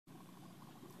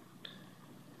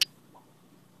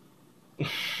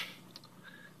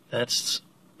That's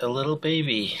a little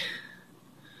baby.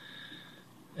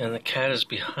 And the cat is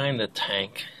behind the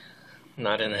tank,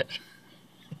 not in it.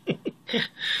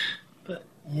 But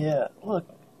yeah, look,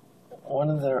 one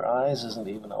of their eyes isn't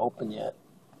even open yet,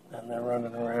 and they're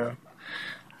running around.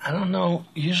 I don't know,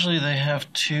 usually they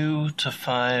have 2 to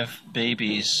 5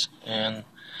 babies, and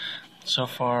so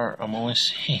far I'm only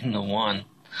seeing the one.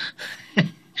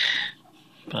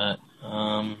 But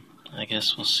I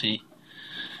guess we'll see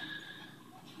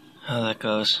how that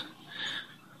goes.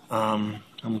 I'm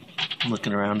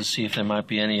looking around to see if there might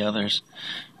be any others,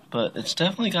 but it's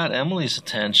definitely got Emily's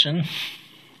attention.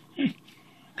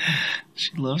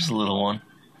 She loves the little one.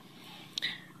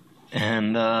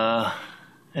 And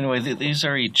anyway, these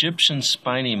are Egyptian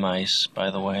spiny mice, by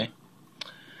the way.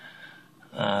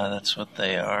 That's what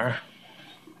they are.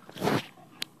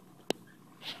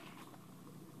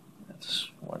 That's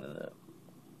one of the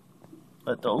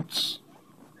adults.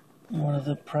 One of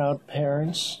the proud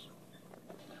parents.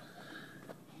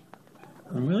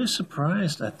 I'm really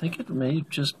surprised. I think it may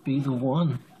just be the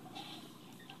one.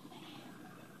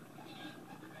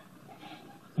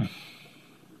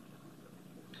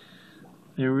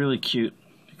 They're really cute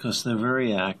because they're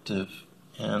very active,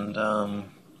 and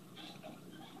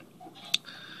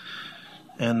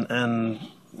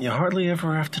you hardly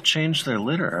ever have to change their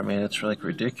litter. I mean, it's like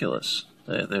ridiculous.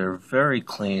 They're very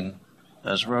clean.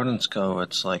 As rodents go,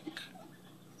 it's like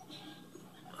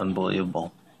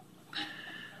unbelievable.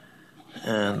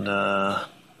 And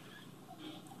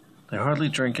they hardly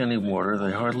drink any water.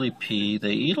 They hardly pee.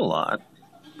 They eat a lot,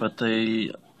 but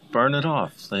they burn it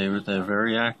off. They're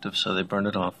very active, so they burn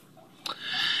it off.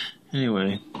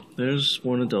 Anyway, there's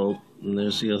one adult, and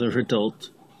there's the other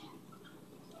adult.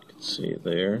 You can see it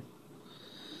there.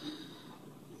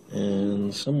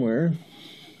 And somewhere,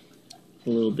 the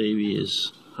little baby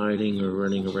is hiding or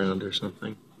running around or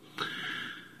something.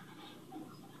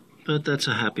 But that's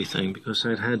a happy thing, because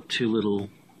they had two little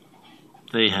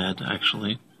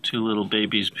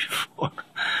babies before.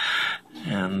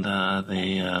 And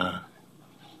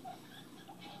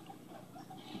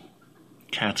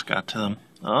cats got to them.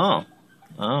 Oh,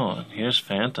 here's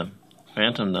Phantom.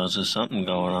 Phantom knows there's something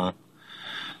going on.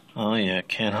 Oh yeah,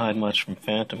 can't hide much from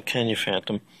Phantom, can you,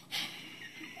 Phantom?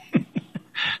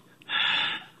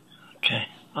 Okay.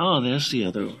 Oh, there's the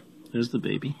other one. There's the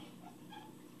baby.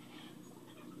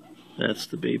 That's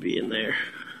the baby in there.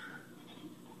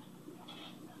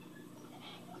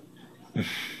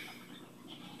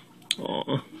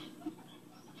 Aw.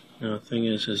 Now the thing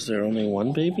is there only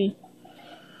one baby?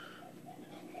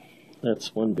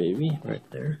 That's one baby right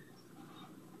there.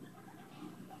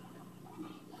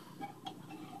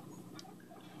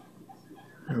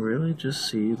 I really just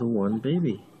see the one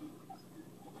baby.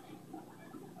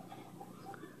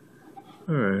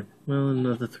 Alright, well, in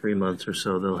another 3 months or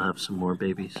so they'll have some more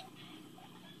babies.